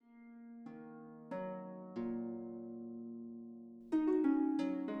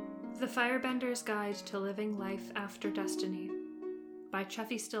The Firebender's Guide to Living Life After Destiny by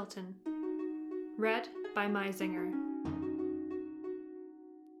Chuffy Stilton. Read by Meisinger.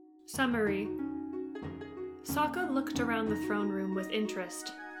 Summary. Sokka looked around the throne room with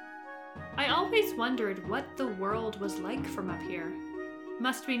interest. I always wondered what the world was like from up here.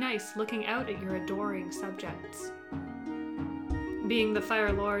 Must be nice looking out at your adoring subjects. Being the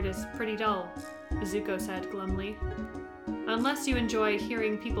Fire Lord is pretty dull, Zuko said glumly. Unless you enjoy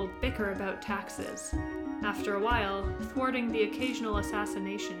hearing people bicker about taxes. After a while, thwarting the occasional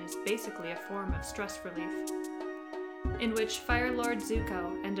assassination is basically a form of stress relief. In which Fire Lord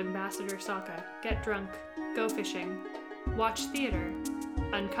Zuko and Ambassador Sokka get drunk, go fishing, watch theater,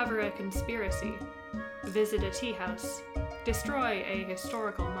 uncover a conspiracy, visit a tea house, destroy a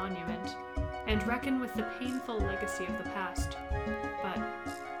historical monument, and reckon with the painful legacy of the past, but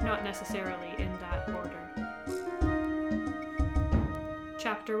not necessarily in that order.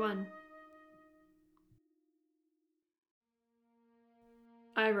 Chapter 1.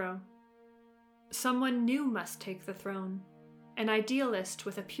 Iroh. Someone new must take the throne, an idealist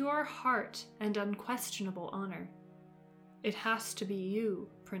with a pure heart and unquestionable honor. It has to be you,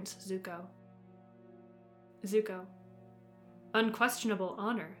 Prince Zuko. Zuko. Unquestionable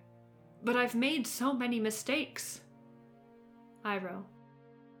honor? But I've made so many mistakes. Iroh.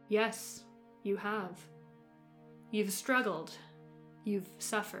 Yes, you have. You've struggled. You've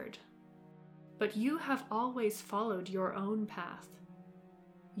suffered. But you have always followed your own path.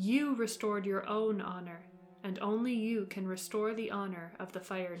 You restored your own honor, and only you can restore the honor of the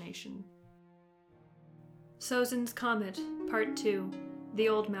Fire Nation. Sozin's Comet, Part 2, The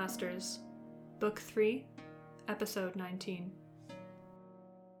Old Masters, Book 3, Episode 19.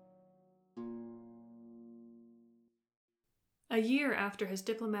 A year after his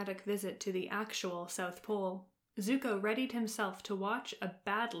diplomatic visit to the actual South Pole, Zuko readied himself to watch a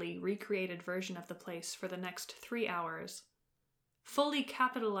badly recreated version of the place for the next 3 hours. Fully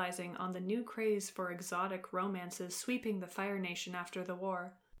capitalizing on the new craze for exotic romances sweeping the Fire Nation after the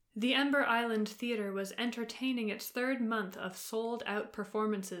war, the Ember Island Theater was entertaining its third month of sold-out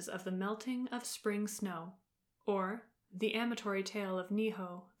performances of The Melting of Spring Snow, or The Amatory Tale of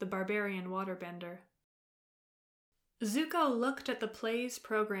Niho, the Barbarian Waterbender. Zuko looked at the play's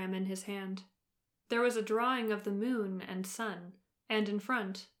program in his hand. There was a drawing of the moon and sun, and in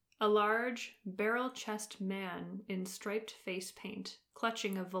front, a large, barrel-chested man in striped face paint,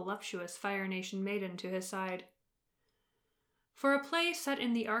 clutching a voluptuous Fire Nation maiden to his side. For a play set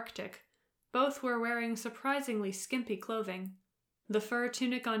in the Arctic, both were wearing surprisingly skimpy clothing. The fur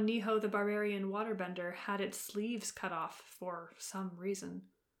tunic on Niho the Barbarian Waterbender had its sleeves cut off for some reason.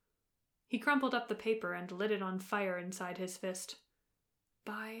 He crumpled up the paper and lit it on fire inside his fist.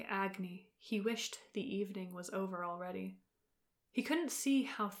 By Agni, he wished the evening was over already. He couldn't see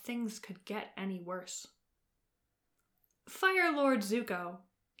how things could get any worse. Fire Lord Zuko,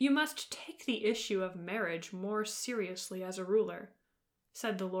 you must take the issue of marriage more seriously as a ruler,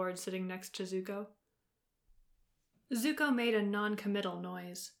 said the Lord sitting next to Zuko. Zuko made a non-committal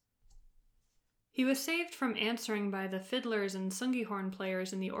noise. He was saved from answering by the fiddlers and sungihorn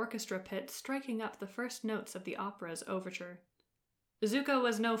players in the orchestra pit striking up the first notes of the opera's overture. Zuko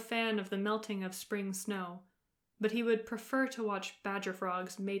was no fan of The Melting of Spring Snow, but he would prefer to watch badger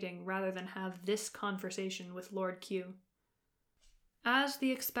frogs mating rather than have this conversation with Lord Q. As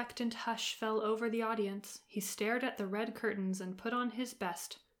the expectant hush fell over the audience, he stared at the red curtains and put on his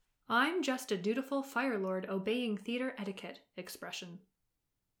best, "I'm just a dutiful Fire Lord obeying theater etiquette" expression.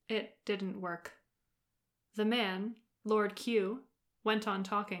 It didn't work. The man, Lord Q, went on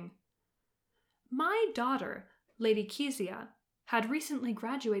talking. My daughter, Lady Kezia, had recently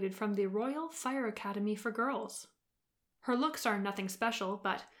graduated from the Royal Fire Academy for Girls. Her looks are nothing special,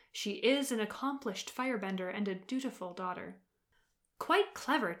 but she is an accomplished firebender and a dutiful daughter. Quite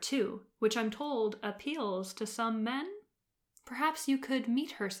clever, too, which I'm told appeals to some men? Perhaps you could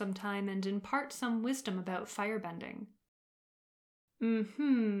meet her sometime and impart some wisdom about firebending.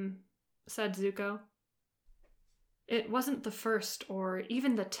 Said Zuko. It wasn't the first or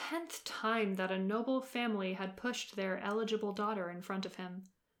even the 10th time that a noble family had pushed their eligible daughter in front of him,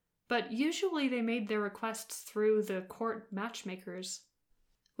 but usually they made their requests through the court matchmakers.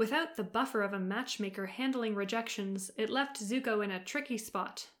 Without the buffer of a matchmaker handling rejections, it left Zuko in a tricky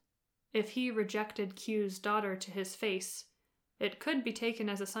spot. If he rejected Q's daughter to his face, it could be taken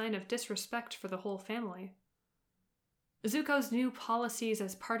as a sign of disrespect for the whole family. Zuko's new policies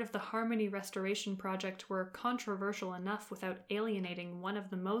as part of the Harmony Restoration Project were controversial enough without alienating one of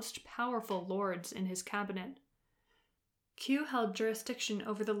the most powerful lords in his cabinet. Q held jurisdiction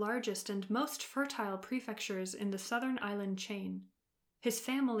over the largest and most fertile prefectures in the southern island chain. His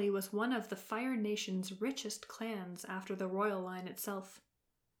family was one of the Fire Nation's richest clans after the royal line itself.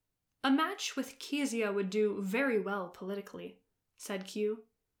 A match with Kezia would do very well politically, said Q.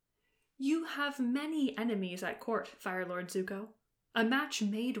 You have many enemies at court, Fire Lord Zuko. A match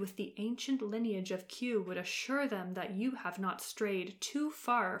made with the ancient lineage of Q would assure them that you have not strayed too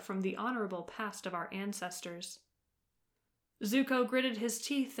far from the honorable past of our ancestors. Zuko gritted his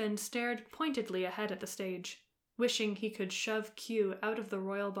teeth and stared pointedly ahead at the stage, wishing he could shove Q out of the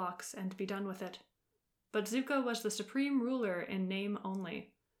royal box and be done with it. But Zuko was the supreme ruler in name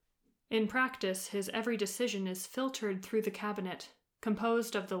only. In practice, his every decision is filtered through the cabinet,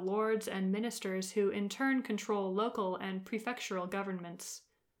 composed of the lords and ministers who in turn control local and prefectural governments.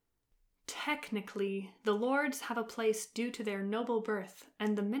 Technically, the lords have a place due to their noble birth,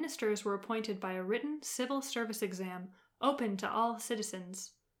 and the ministers were appointed by a written civil service exam open to all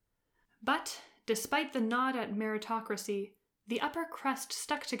citizens. But, despite the nod at meritocracy, the upper crust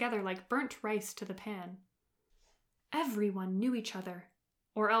stuck together like burnt rice to the pan. Everyone knew each other,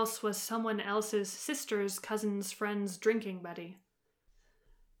 or else was someone else's sister's cousin's friend's drinking buddy.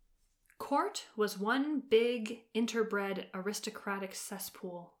 Court was one big, interbred, aristocratic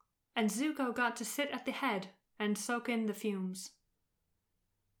cesspool, and Zuko got to sit at the head and soak in the fumes.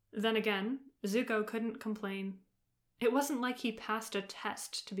 Then again, Zuko couldn't complain. It wasn't like he passed a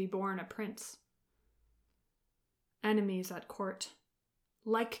test to be born a prince. Enemies at court.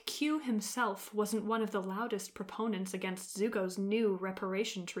 Like Q himself wasn't one of the loudest proponents against Zuko's new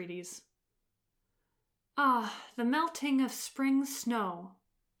reparation treaties. Ah, the melting of spring snow,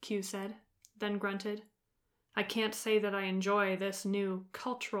 Q said, then grunted. I can't say that I enjoy this new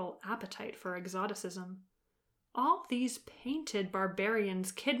cultural appetite for exoticism. All these painted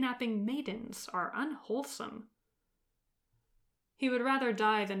barbarians kidnapping maidens are unwholesome. He would rather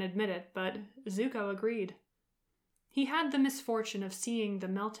die than admit it, but Zuko agreed. He had the misfortune of seeing the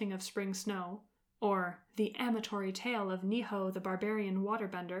melting of spring snow, or the amatory tale of Niho the barbarian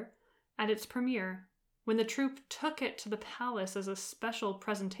waterbender, at its premiere, when the troupe took it to the palace as a special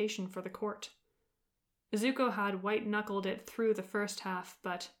presentation for the court. Zuko had white-knuckled it through the first half,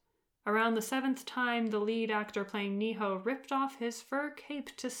 but around the 7th time the lead actor playing Niho ripped off his fur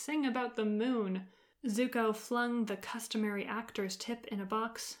cape to sing about the moon, Zuko flung the customary actor's tip in a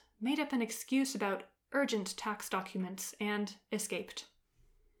box, made up an excuse about urgent tax documents, and escaped.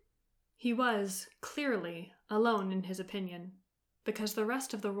 He was, clearly, alone in his opinion, because the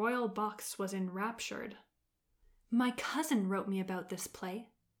rest of the royal box was enraptured. My cousin wrote me about this play,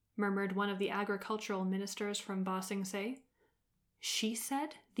 murmured one of the agricultural ministers from Ba Sing Se. She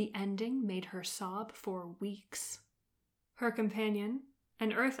said the ending made her sob for weeks. Her companion,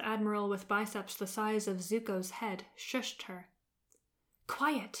 an Earth Admiral with biceps the size of Zuko's head, shushed her.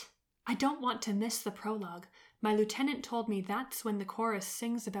 Quiet! I don't want to miss the prologue. My lieutenant told me that's when the chorus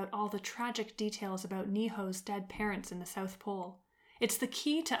sings about all the tragic details about Niho's dead parents in the South Pole. It's the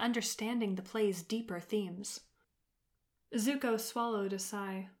key to understanding the play's deeper themes. Zuko swallowed a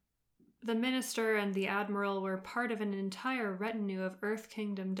sigh. The minister and the admiral were part of an entire retinue of Earth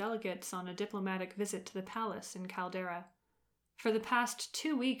Kingdom delegates on a diplomatic visit to the palace in Caldera. For the past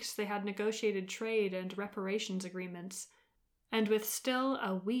 2 weeks they had negotiated trade and reparations agreements, and with still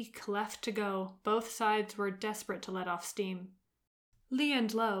a week left to go, both sides were desperate to let off steam. Li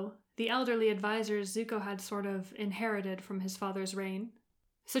and Lo, the elderly advisors Zuko had sort of inherited from his father's reign,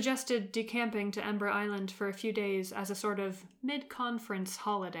 suggested decamping to Ember Island for a few days as a sort of mid-conference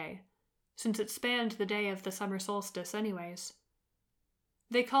holiday, since it spanned the day of the summer solstice anyways.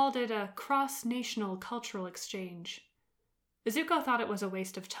 They called it a cross-national cultural exchange. Zuko thought it was a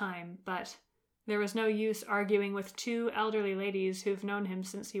waste of time, but there was no use arguing with 2 elderly ladies who've known him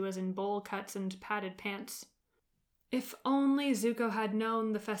since he was in bowl cuts and padded pants. If only Zuko had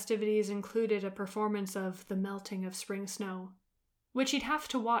known the festivities included a performance of The Melting of Spring Snow, which he'd have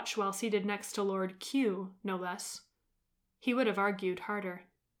to watch while seated next to Lord Q, no less. He would have argued harder.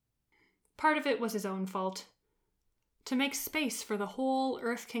 Part of it was his own fault. To make space for the whole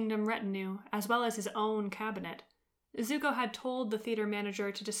Earth Kingdom retinue, as well as his own cabinet, Zuko had told the theater manager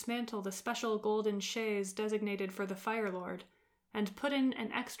to dismantle the special golden chaise designated for the Fire Lord, and put in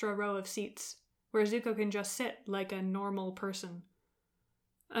an extra row of seats, where Zuko can just sit like a normal person.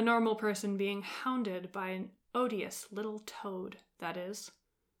 A normal person being hounded by an odious little toad, that is.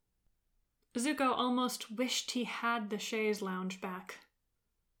 Zuko almost wished he had the chaise lounge back.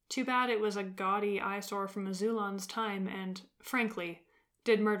 Too bad it was a gaudy eyesore from Azulon's time and, frankly,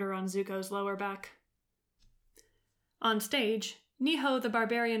 did murder on Zuko's lower back. On stage, Niho the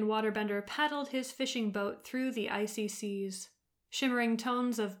barbarian waterbender paddled his fishing boat through the icy seas. Shimmering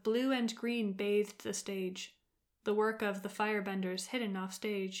tones of blue and green bathed the stage. the work of the firebenders hidden off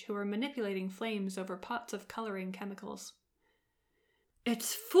stage who were manipulating flames over pots of coloring chemicals.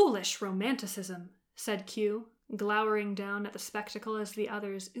 "It's foolish romanticism," said Q, glowering down at the spectacle as the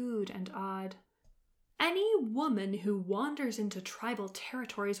others oohed and awed. "Any woman who wanders into tribal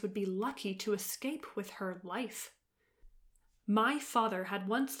territories would be lucky to escape with her life. My father had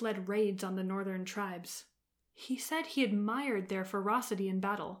once led raids on the northern tribes. He said he admired their ferocity in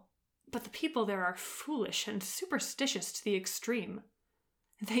battle, but the people there are foolish and superstitious to the extreme.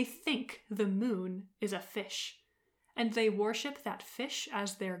 They think the moon is a fish, and they worship that fish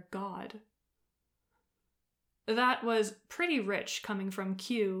as their god." That was pretty rich coming from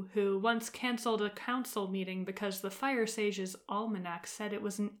Q, who once cancelled a council meeting because the Fire Sage's almanac said it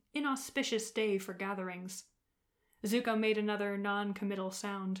was an inauspicious day for gatherings. Zuko made another non-committal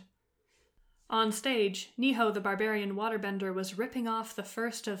sound. On stage, Niho the barbarian waterbender was ripping off the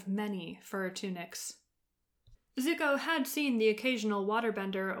first of many fur tunics. Zuko had seen the occasional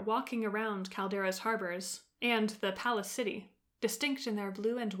waterbender walking around Caldera's harbors, and the Palace City, distinct in their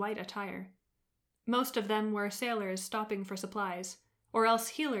blue and white attire. Most of them were sailors stopping for supplies, or else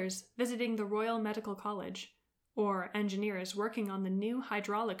healers visiting the Royal Medical College, or engineers working on the new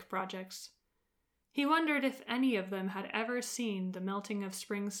hydraulic projects. He wondered if any of them had ever seen the melting of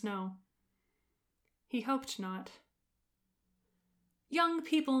spring snow. He hoped not. "Young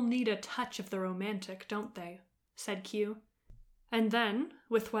people need a touch of the romantic, don't they?" said Q. And then,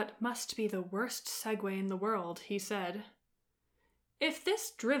 with what must be the worst segue in the world, he said, "If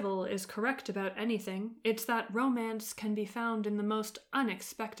this drivel is correct about anything, it's that romance can be found in the most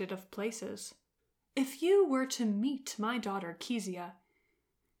unexpected of places. If you were to meet my daughter Kezia—"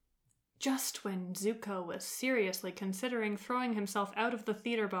 Just when Zuko was seriously considering throwing himself out of the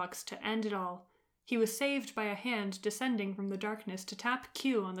theater box to end it all, he was saved by a hand descending from the darkness to tap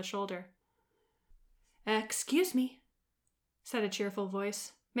Q on the shoulder. "Excuse me," said a cheerful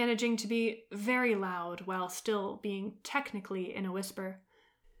voice, managing to be very loud while still being technically in a whisper.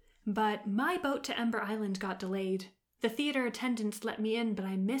 "But my boat to Ember Island got delayed. The theater attendants let me in, but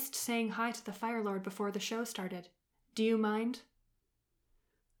I missed saying hi to the Fire Lord before the show started. Do you mind?"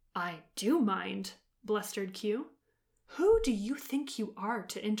 "I do mind," blustered Q. "Who do you think you are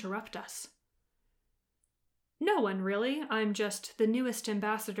to interrupt us?" "No one, really. I'm just the newest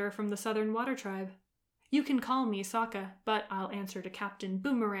ambassador from the Southern Water Tribe. You can call me Sokka, but I'll answer to Captain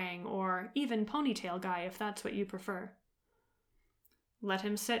Boomerang or even Ponytail Guy if that's what you prefer." "Let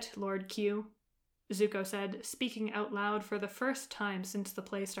him sit, Lord Q," Zuko said, speaking out loud for the first time since the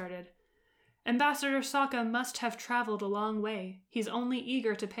play started. "Ambassador Sokka must have traveled a long way. He's only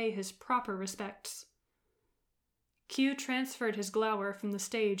eager to pay his proper respects." Q transferred his glower from the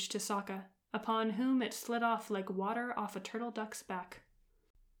stage to Sokka, upon whom it slid off like water off a turtle duck's back.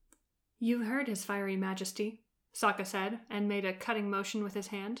 "You heard his fiery majesty," Sokka said, and made a cutting motion with his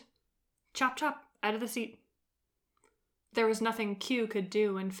hand. "Chop chop, out of the seat." There was nothing Q could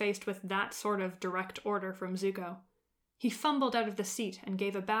do when faced with that sort of direct order from Zuko. He fumbled out of the seat and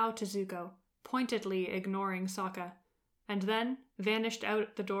gave a bow to Zuko, pointedly ignoring Sokka, and then vanished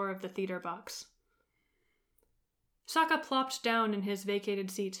out the door of the theater box. Sokka plopped down in his vacated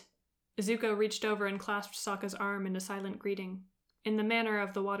seat. Zuko reached over and clasped Sokka's arm in a silent greeting, in the manner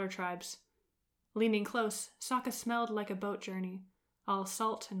of the water tribes. Leaning close, Sokka smelled like a boat journey, all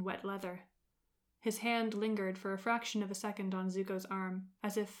salt and wet leather. His hand lingered for a fraction of a second on Zuko's arm,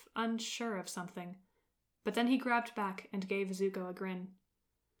 as if unsure of something, but then he grabbed back and gave Zuko a grin.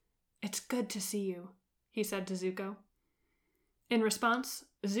 "It's good to see you," he said to Zuko. In response,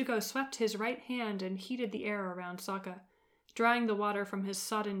 Zuko swept his right hand and heated the air around Sokka, drying the water from his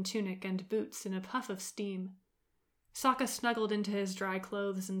sodden tunic and boots in a puff of steam. Sokka snuggled into his dry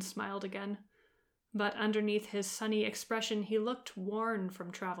clothes and smiled again, but underneath his sunny expression he looked worn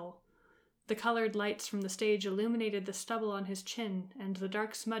from travel. The colored lights from the stage illuminated the stubble on his chin and the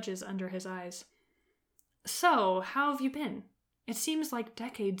dark smudges under his eyes. "So, how have you been? It seems like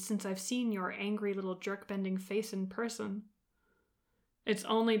decades since I've seen your angry little jerk-bending face in person." "It's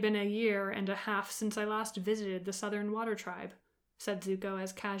only been a year and a half since I last visited the Southern Water Tribe," said Zuko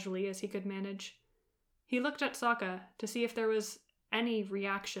as casually as he could manage. He looked at Sokka to see if there was any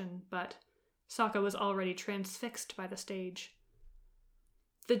reaction, but Sokka was already transfixed by the stage.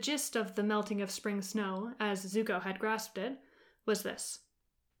 The gist of the melting of spring snow, as Zuko had grasped it, was this.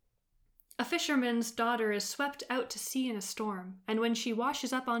 A fisherman's daughter is swept out to sea in a storm, and when she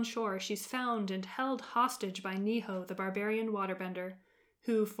washes up on shore, she's found and held hostage by Niho, the barbarian waterbender,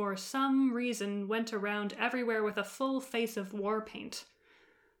 who for some reason went around everywhere with a full face of war paint.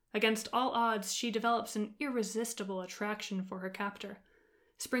 Against all odds, she develops an irresistible attraction for her captor,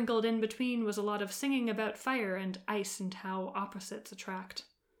 Sprinkled in between was a lot of singing about fire and ice and how opposites attract.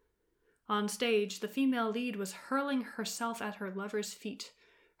 On stage, the female lead was hurling herself at her lover's feet,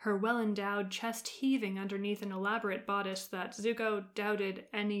 her well-endowed chest heaving underneath an elaborate bodice that Zuko doubted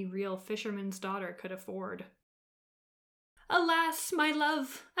any real fisherman's daughter could afford. "Alas, my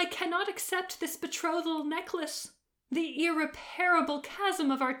love, I cannot accept this betrothal necklace. The irreparable chasm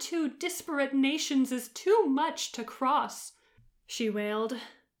of our two disparate nations is too much to cross," she wailed,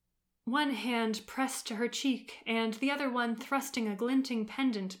 one hand pressed to her cheek and the other one thrusting a glinting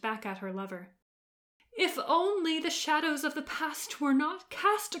pendant back at her lover. "If only the shadows of the past were not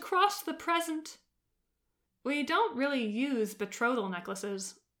cast across the present." "We don't really use betrothal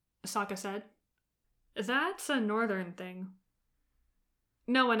necklaces," Sokka said. "That's a northern thing."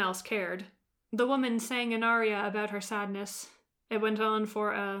 No one else cared. The woman sang an aria about her sadness. It went on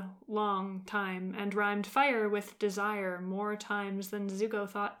for a long time, and rhymed fire with desire more times than Zuko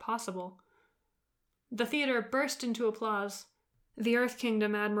thought possible. The theater burst into applause. The Earth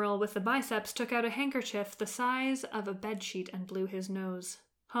Kingdom admiral with the biceps took out a handkerchief the size of a bedsheet and blew his nose,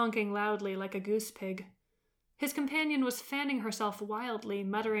 honking loudly like a goose pig. His companion was fanning herself wildly,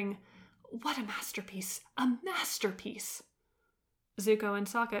 muttering, "What a masterpiece! A masterpiece!" Zuko and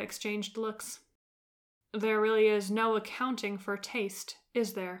Sokka exchanged looks. "There really is no accounting for taste,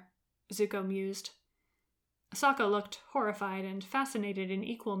 is there?" Zuko mused. Sokka looked horrified and fascinated in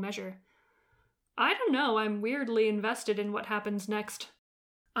equal measure. "I don't know, I'm weirdly invested in what happens next.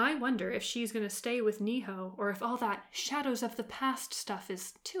 I wonder if she's going to stay with Niho, or if all that shadows of the past stuff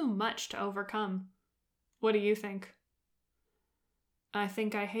is too much to overcome. What do you think?" "I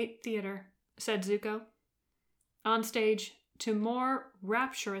think I hate theater," said Zuko. On stage, to more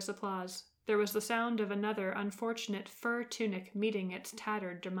rapturous applause, there was the sound of another unfortunate fur tunic meeting its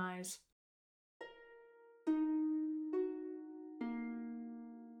tattered demise.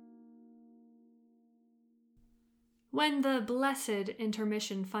 When the blessed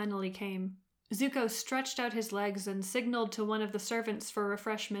intermission finally came, Zuko stretched out his legs and signaled to one of the servants for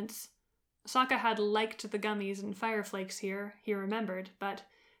refreshments. Sokka had liked the gummies and fireflakes here, he remembered, but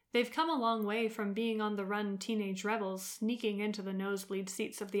they've come a long way from being on the run teenage rebels sneaking into the nosebleed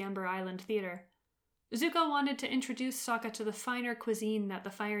seats of the Ember Island Theater. Zuko wanted to introduce Sokka to the finer cuisine that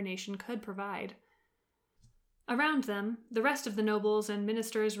the Fire Nation could provide. Around them, the rest of the nobles and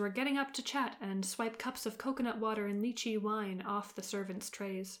ministers were getting up to chat and swipe cups of coconut water and lychee wine off the servants'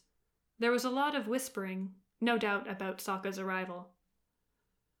 trays. There was a lot of whispering, no doubt about Sokka's arrival.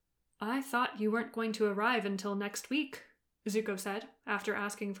 "I thought you weren't going to arrive until next week," Zuko said, after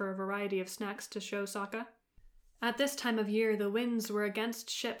asking for a variety of snacks to show Sokka. At this time of year, the winds were against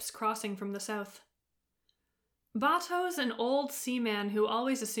ships crossing from the south. "Bato's an old seaman who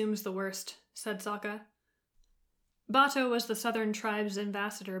always assumes the worst," said Sokka. Bato was the southern tribe's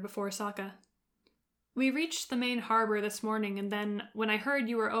ambassador before Sokka. "We reached the main harbor this morning, and then, when I heard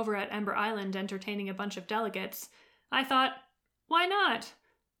you were over at Ember Island entertaining a bunch of delegates, I thought, why not?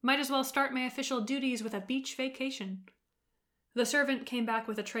 Might as well start my official duties with a beach vacation." The servant came back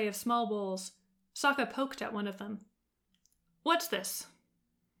with a tray of small bowls. Sokka poked at one of them. "What's this?"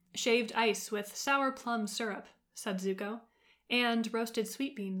 "Shaved ice with sour plum syrup," said Zuko, "and roasted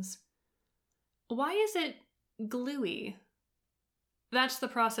sweet beans." "Why is it gluey?" "That's the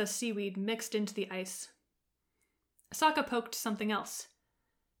processed seaweed mixed into the ice." Sokka poked something else.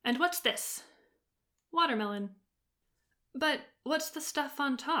 "And what's this?" "Watermelon." "But what's the stuff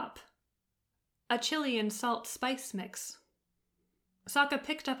on top?" "A chili and salt spice mix." Sokka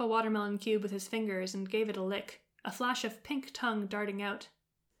picked up a watermelon cube with his fingers and gave it a lick, a flash of pink tongue darting out.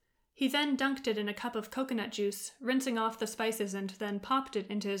 He then dunked it in a cup of coconut juice, rinsing off the spices, and then popped it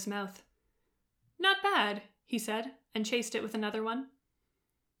into his mouth. "Not bad," he said, and chased it with another one.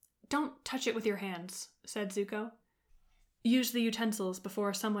 "Don't touch it with your hands," said Zuko. "Use the utensils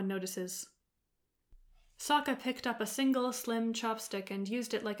before someone notices." Sokka picked up a single slim chopstick and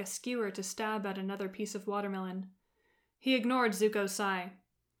used it like a skewer to stab at another piece of watermelon. He ignored Zuko's sigh.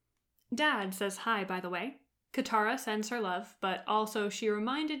 "Dad says hi, by the way. Katara sends her love, but also she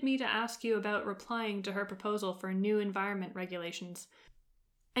reminded me to ask you about replying to her proposal for new environment regulations.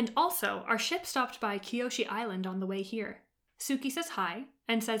 And also, our ship stopped by Kyoshi Island on the way here. Suki says hi,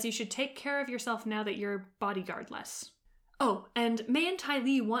 and says you should take care of yourself now that you're bodyguardless. Oh, and May and Ty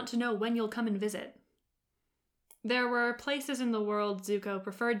Lee want to know when you'll come and visit." There were places in the world Zuko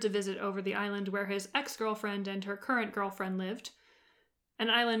preferred to visit over the island where his ex-girlfriend and her current girlfriend lived, an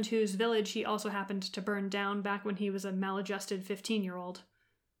island whose village he also happened to burn down back when he was a maladjusted 15-year-old.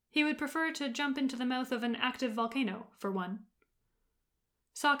 He would prefer to jump into the mouth of an active volcano, for one.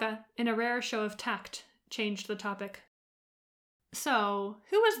 Sokka, in a rare show of tact, changed the topic. So,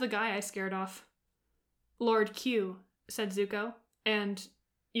 who was the guy I scared off? Lord Q, said Zuko, and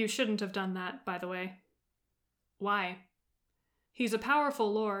you shouldn't have done that, by the way. Why? He's a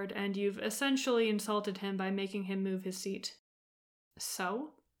powerful lord, and you've essentially insulted him by making him move his seat.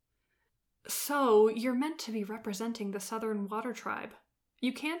 So? So, you're meant to be representing the Southern Water Tribe.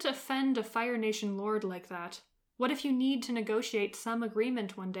 You can't offend a Fire Nation lord like that. What if you need to negotiate some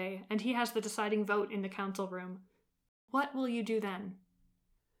agreement one day, and he has the deciding vote in the council room? What will you do then?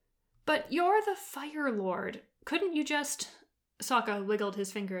 But you're the Fire Lord. Couldn't you just... Sokka wiggled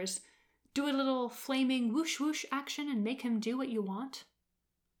his fingers. Do a little flaming whoosh whoosh action and make him do what you want?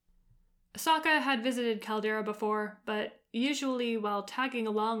 Sokka had visited Caldera before, but usually while tagging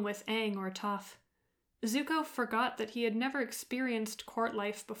along with Aang or Toph. Zuko forgot that he had never experienced court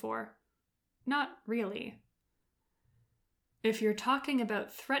life before. Not really. If you're talking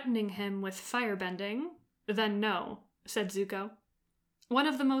about threatening him with firebending, then no, said Zuko. One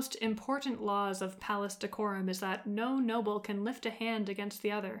of the most important laws of palace decorum is that no noble can lift a hand against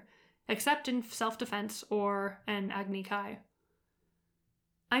the other, except in self-defense or an Agni Kai.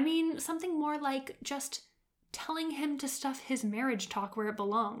 I mean, something more like just telling him to stuff his marriage talk where it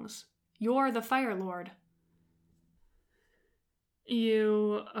belongs. You're the Fire Lord.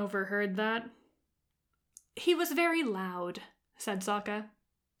 You overheard that? He was very loud, said Sokka.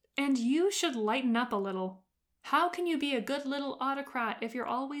 And you should lighten up a little. How can you be a good little autocrat if you're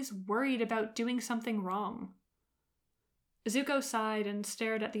always worried about doing something wrong? Zuko sighed and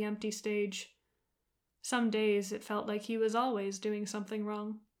stared at the empty stage. Some days it felt like he was always doing something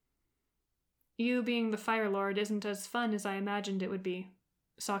wrong. You being the Fire Lord isn't as fun as I imagined it would be,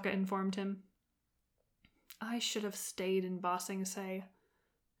 Sokka informed him. I should have stayed in Ba Sing Se,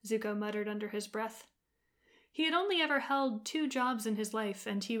 Zuko muttered under his breath. He had only ever held 2 jobs in his life,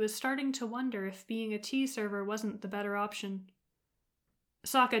 and he was starting to wonder if being a tea server wasn't the better option.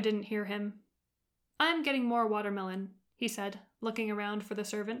 Sokka didn't hear him. I'm getting more watermelon, he said, looking around for the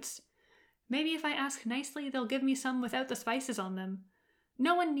servants. Maybe if I ask nicely, they'll give me some without the spices on them.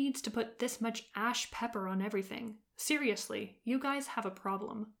 No one needs to put this much ash pepper on everything. Seriously, you guys have a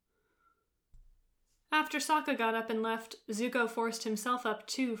problem. After Sokka got up and left, Zuko forced himself up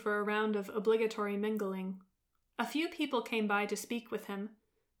too for a round of obligatory mingling. A few people came by to speak with him,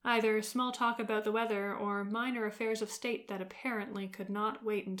 either small talk about the weather or minor affairs of state that apparently could not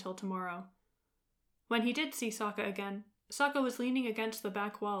wait until tomorrow. When he did see Sokka again, Sokka was leaning against the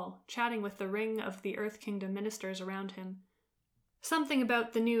back wall, chatting with the ring of the Earth Kingdom ministers around him. Something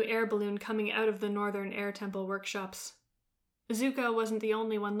about the new air balloon coming out of the Northern Air Temple workshops. Zuko wasn't the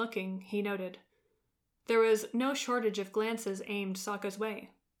only one looking, he noted. There was no shortage of glances aimed Sokka's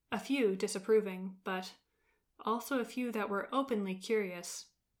way, a few disapproving, but also a few that were openly curious,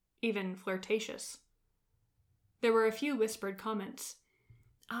 even flirtatious. There were a few whispered comments.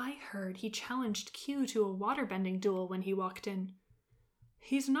 I heard he challenged Q to a waterbending duel when he walked in.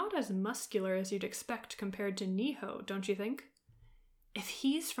 He's not as muscular as you'd expect compared to Niho, don't you think? If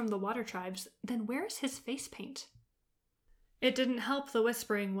he's from the water tribes, then where's his face paint? It didn't help the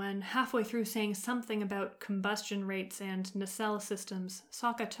whispering when, halfway through saying something about combustion rates and nacelle systems,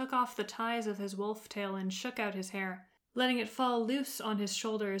 Sokka took off the ties of his wolf tail and shook out his hair, letting it fall loose on his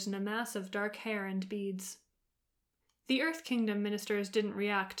shoulders in a mass of dark hair and beads. The Earth Kingdom ministers didn't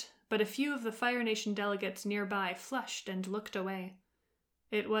react, but a few of the Fire Nation delegates nearby flushed and looked away.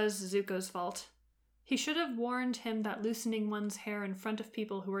 It was Zuko's fault. He should have warned him that loosening one's hair in front of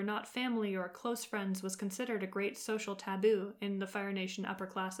people who were not family or close friends was considered a great social taboo in the Fire Nation upper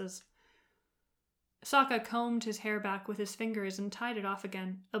classes. Sokka combed his hair back with his fingers and tied it off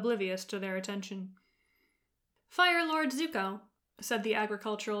again, oblivious to their attention. Fire Lord Zuko, said the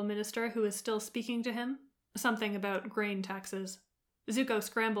agricultural minister who was still speaking to him. Something about grain taxes. Zuko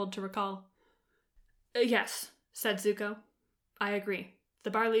scrambled to recall. Yes, said Zuko. I agree.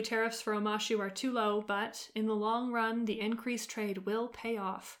 The barley tariffs for Omashu are too low, but in the long run, the increased trade will pay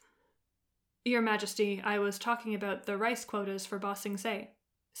off. Your Majesty, I was talking about the rice quotas for Ba Sing Se,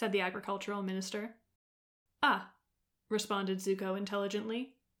 said the agricultural minister. Ah, responded Zuko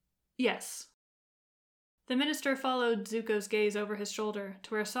intelligently. Yes. The minister followed Zuko's gaze over his shoulder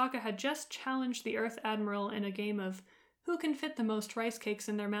to where Sokka had just challenged the Earth Admiral in a game of who can fit the most rice cakes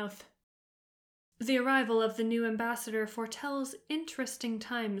in their mouth. The arrival of the new ambassador foretells interesting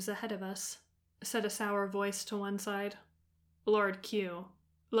times ahead of us, said a sour voice to one side. Lord Q,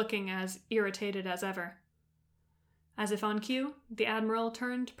 looking as irritated as ever. As if on cue, the Admiral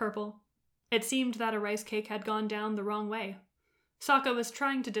turned purple. It seemed that a rice cake had gone down the wrong way. Sokka was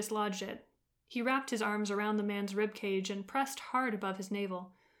trying to dislodge it. He wrapped his arms around the man's ribcage and pressed hard above his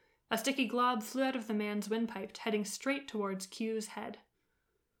navel. A sticky glob flew out of the man's windpipe, heading straight towards Q's head.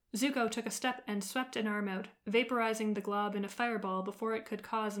 Zuko took a step and swept an arm out, vaporizing the glob in a fireball before it could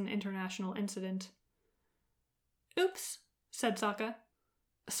cause an international incident. "Oops," said Sokka.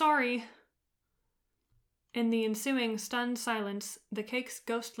 "Sorry." In the ensuing stunned silence, the cake's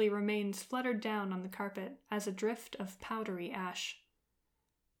ghostly remains fluttered down on the carpet as a drift of powdery ash.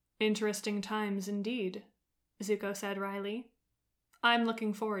 "Interesting times indeed," Zuko said wryly. "I'm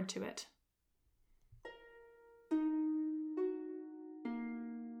looking forward to it."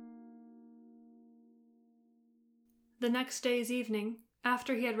 The next day's evening,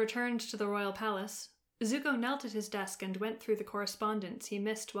 after he had returned to the royal palace, Zuko knelt at his desk and went through the correspondence he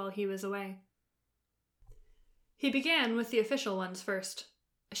missed while he was away. He began with the official ones first: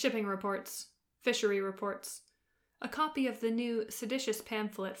 shipping reports, fishery reports, a copy of the new seditious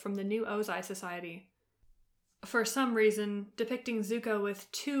pamphlet from the New Ozai Society, for some reason depicting Zuko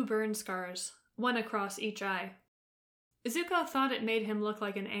with 2 burn scars, one across each eye. Zuko thought it made him look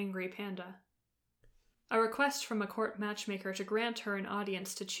like an angry panda. A request from a court matchmaker to grant her an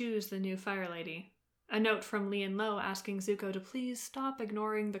audience to choose the new Fire Lady. A note from Lien Lo asking Zuko to please stop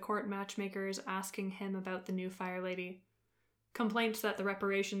ignoring the court matchmakers asking him about the new Fire Lady. Complaints that the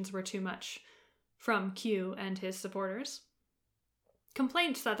reparations were too much, from Q and his supporters.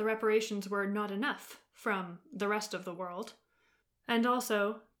 Complaints that the reparations were not enough, from the rest of the world. And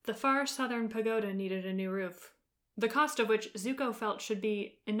also, the far southern pagoda needed a new roof, the cost of which Zuko felt should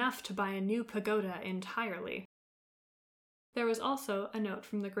be enough to buy a new pagoda entirely. There was also a note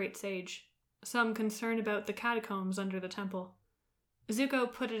from the Great Sage, some concern about the catacombs under the temple.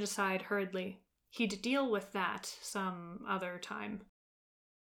 Zuko put it aside hurriedly. He'd deal with that some other time.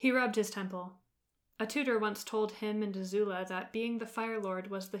 He rubbed his temple. A tutor once told him and Azula that being the Fire Lord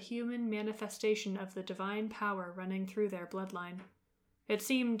was the human manifestation of the divine power running through their bloodline. It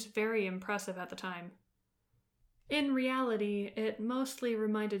seemed very impressive at the time. In reality, it mostly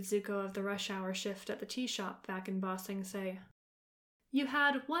reminded Zuko of the rush hour shift at the tea shop back in Ba Sing Se. You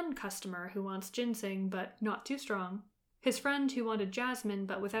had one customer who wants ginseng but not too strong, his friend who wanted jasmine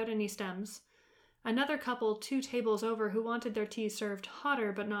but without any stems, another couple 2 tables over who wanted their tea served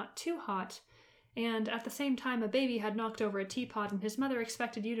hotter but not too hot, and at the same time a baby had knocked over a teapot and his mother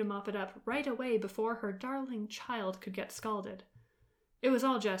expected you to mop it up right away before her darling child could get scalded. It was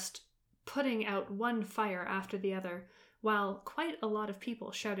all just putting out one fire after the other, while quite a lot of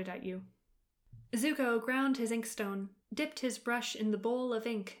people shouted at you. Zuko ground his inkstone, dipped his brush in the bowl of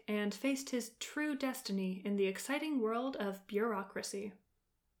ink, and faced his true destiny in the exciting world of bureaucracy.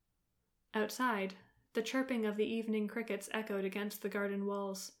 Outside, the chirping of the evening crickets echoed against the garden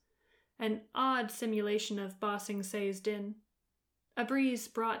walls, an odd simulation of Ba Sing Se's din. A breeze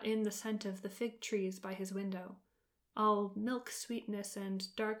brought in the scent of the fig trees by his window, all milk sweetness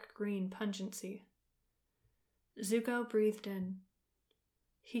and dark green pungency. Zuko breathed in.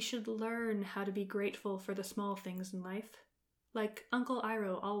 He should learn how to be grateful for the small things in life, like Uncle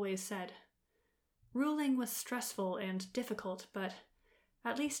Iroh always said. Ruling was stressful and difficult, but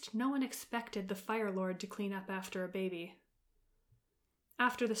at least no one expected the Fire Lord to clean up after a baby.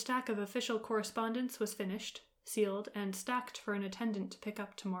 After the stack of official correspondence was finished, sealed, and stacked for an attendant to pick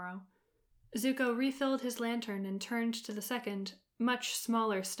up tomorrow, Zuko refilled his lantern and turned to the second, much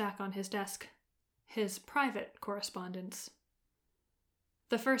smaller stack on his desk, his private correspondence.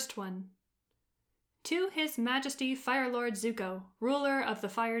 The first one. To His Majesty Fire Lord Zuko, ruler of the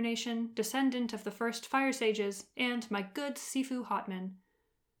Fire Nation, descendant of the first Fire Sages, and my good Sifu Hotman.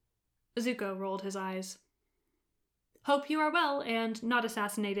 Zuko rolled his eyes. Hope you are well and not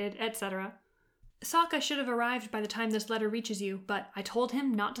assassinated, etc. Sokka should have arrived by the time this letter reaches you, but I told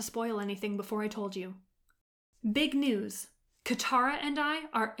him not to spoil anything before I told you. Big news. Katara and I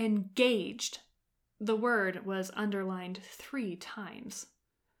are engaged. The word was underlined 3 times.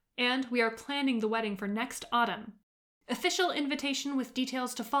 And we are planning the wedding for next autumn. Official invitation with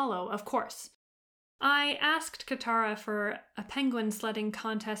details to follow, of course. I asked Katara for a penguin sledding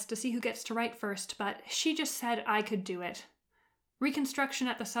contest to see who gets to write first, but she just said I could do it. Reconstruction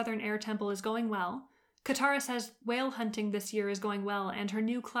at the Southern Air Temple is going well. Katara says whale hunting this year is going well, and her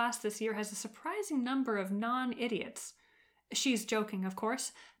new class this year has a surprising number of non-idiots. She's joking, of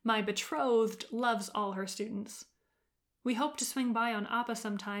course. My betrothed loves all her students. We hope to swing by on Appa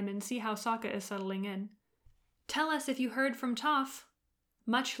sometime and see how Sokka is settling in. Tell us if you heard from Toph.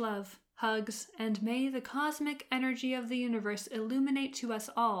 Much love, hugs, and may the cosmic energy of the universe illuminate to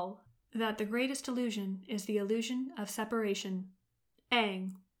us all that the greatest illusion is the illusion of separation.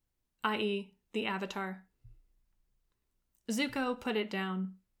 Aang, i.e., the Avatar. Zuko put it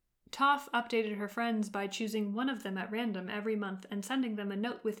down. Toph updated her friends by choosing one of them at random every month and sending them a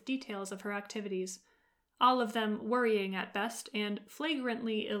note with details of her activities, all of them worrying at best and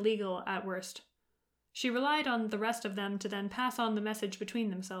flagrantly illegal at worst. She relied on the rest of them to then pass on the message between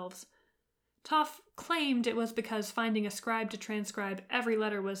themselves. Toph claimed it was because finding a scribe to transcribe every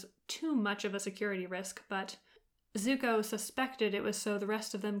letter was too much of a security risk, but Zuko suspected it was so the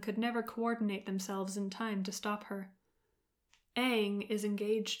rest of them could never coordinate themselves in time to stop her. Aang is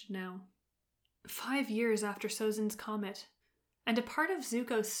engaged now. 5 years after Sozin's comet, and a part of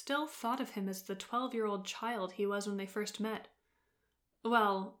Zuko still thought of him as the 12-year-old child he was when they first met.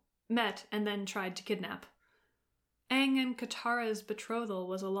 Well, met and then tried to kidnap. Aang and Katara's betrothal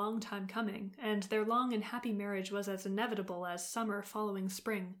was a long time coming, and their long and happy marriage was as inevitable as summer following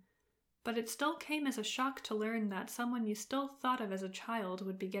spring. But it still came as a shock to learn that someone you still thought of as a child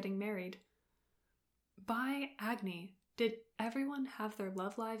would be getting married. By Agni, did everyone have their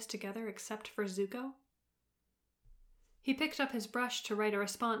love lives together except for Zuko? He picked up his brush to write a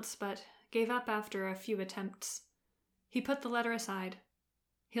response, but gave up after a few attempts. He put the letter aside.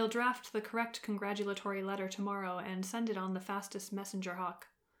 He'll draft the correct congratulatory letter tomorrow and send it on the fastest messenger hawk.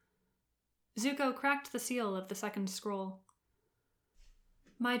 Zuko cracked the seal of the second scroll.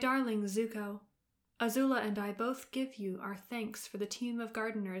 My darling Zuko, Azula and I both give you our thanks for the team of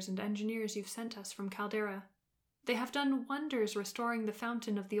gardeners and engineers you've sent us from Caldera. They have done wonders restoring the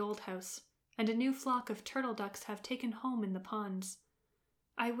fountain of the old house, and a new flock of turtle ducks have taken home in the ponds.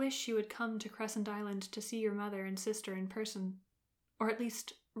 I wish you would come to Crescent Island to see your mother and sister in person, or at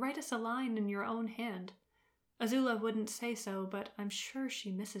least write us a line in your own hand. Azula wouldn't say so, but I'm sure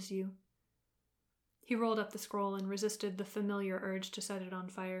she misses you. He rolled up the scroll and resisted the familiar urge to set it on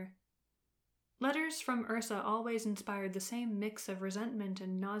fire. Letters from Ursa always inspired the same mix of resentment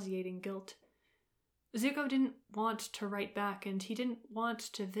and nauseating guilt. Zuko didn't want to write back, and he didn't want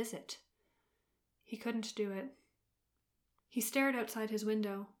to visit. He couldn't do it. He stared outside his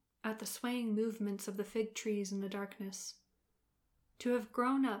window, at the swaying movements of the fig trees in the darkness. To have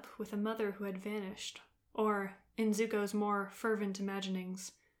grown up with a mother who had vanished, or, in Zuko's more fervent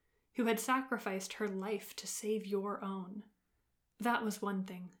imaginings, who had sacrificed her life to save your own, that was one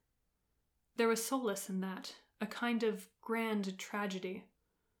thing. There was solace in that, a kind of grand tragedy.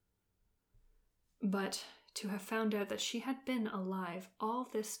 But to have found out that she had been alive all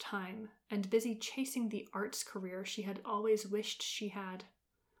this time and busy chasing the arts career she had always wished she had,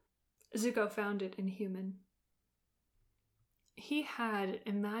 Zuko found it inhuman. He had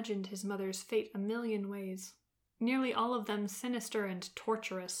imagined his mother's fate a million ways, nearly all of them sinister and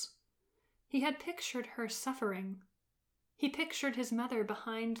torturous. He had pictured her suffering. He pictured his mother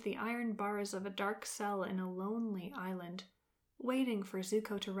behind the iron bars of a dark cell in a lonely island, waiting for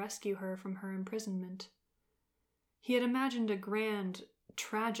Zuko to rescue her from her imprisonment. He had imagined a grand,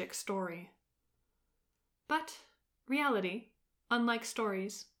 tragic story. But reality, unlike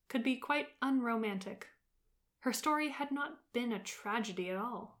stories, could be quite unromantic. Her story had not been a tragedy at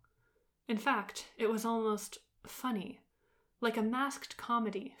all. In fact, it was almost funny, like a masked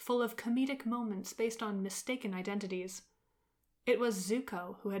comedy full of comedic moments based on mistaken identities. It was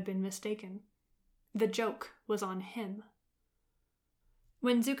Zuko who had been mistaken. The joke was on him.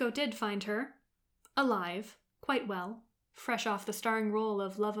 When Zuko did find her, alive, quite well, fresh off the starring role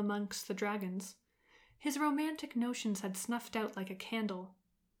of Love Amongst the Dragons, his romantic notions had snuffed out like a candle.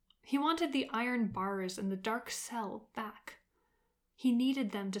 He wanted the iron bars and the dark cell back. He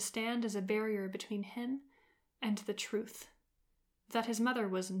needed them to stand as a barrier between him and the truth, that his mother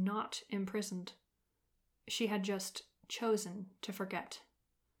was not imprisoned. She had just chosen to forget.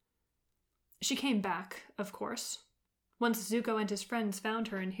 She came back, of course, once Zuko and his friends found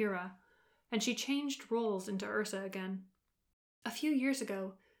her in Hira, and she changed roles into Ursa again. A few years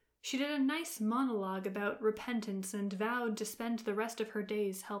ago, she did a nice monologue about repentance and vowed to spend the rest of her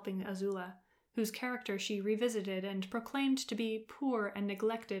days helping Azula, whose character she revisited and proclaimed to be poor and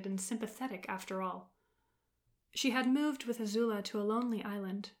neglected and sympathetic after all. She had moved with Azula to a lonely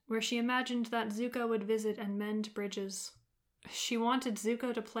island, where she imagined that Zuko would visit and mend bridges. She wanted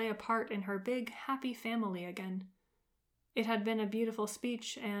Zuko to play a part in her big, happy family again. It had been a beautiful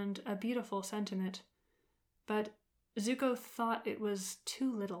speech and a beautiful sentiment, but Zuko thought it was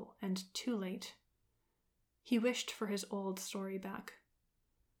too little and too late. He wished for his old story back.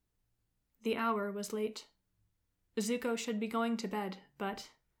 The hour was late. Zuko should be going to bed, but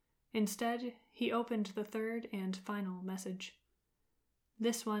instead he opened the third and final message.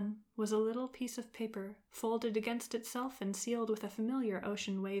 This one was a little piece of paper folded against itself and sealed with a familiar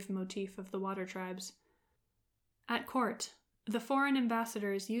ocean wave motif of the water tribes. At court, the foreign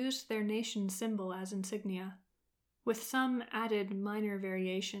ambassadors used their nation's symbol as insignia. with some added minor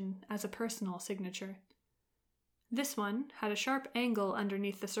variation as a personal signature. This one had a sharp angle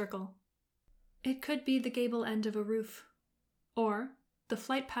underneath the circle. It could be the gable end of a roof, or the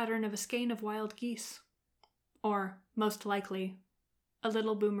flight pattern of a skein of wild geese, or, most likely, a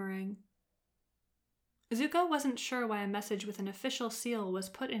little boomerang. Zuko wasn't sure why a message with an official seal was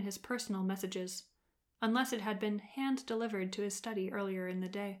put in his personal messages, unless it had been hand-delivered to his study earlier in the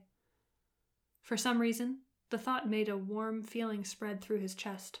day. For some reason, the thought made a warm feeling spread through his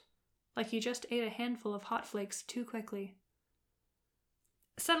chest, like he just ate a handful of hot flakes too quickly.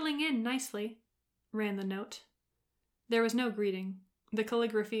 "Settling in nicely," ran the note. There was no greeting. The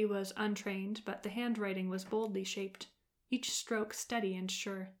calligraphy was untrained, but the handwriting was boldly shaped, each stroke steady and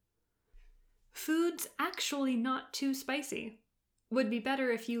sure. "Food's actually not too spicy. Would be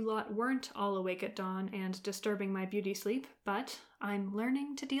better if you lot weren't all awake at dawn and disturbing my beauty sleep, but I'm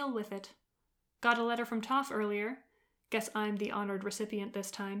learning to deal with it. Got a letter from Toph earlier. Guess I'm the honored recipient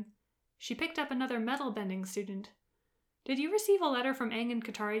this time. She picked up another metal bending student. Did you receive a letter from Aang and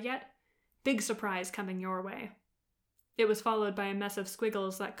Katara yet? Big surprise coming your way." It was followed by a mess of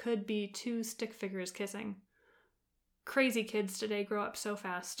squiggles that could be two stick figures kissing. Crazy kids today grow up so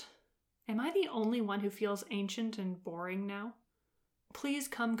fast. Am I the only one who feels ancient and boring now? Please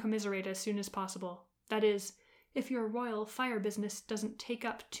come commiserate as soon as possible. That is, if your royal fire business doesn't take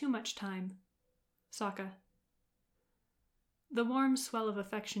up too much time. Sokka. The warm swell of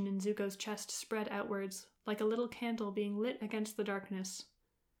affection in Zuko's chest spread outwards, like a little candle being lit against the darkness.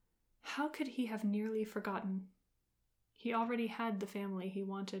 How could he have nearly forgotten? He already had the family he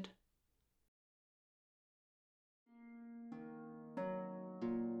wanted.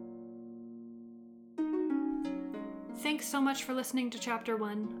 Thanks so much for listening to Chapter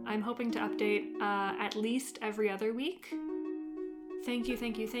 1. I'm hoping to update at least every other week. Thank you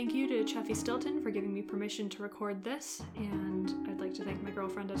to Chuffy Stilton for giving me permission to record this, and I'd like to thank my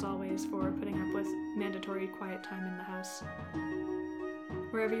girlfriend as always for putting up with mandatory quiet time in the house.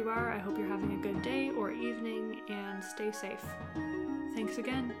 Wherever you are, I hope you're having a good day or evening, and stay safe. Thanks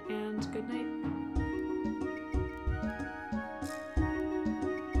again, and good night.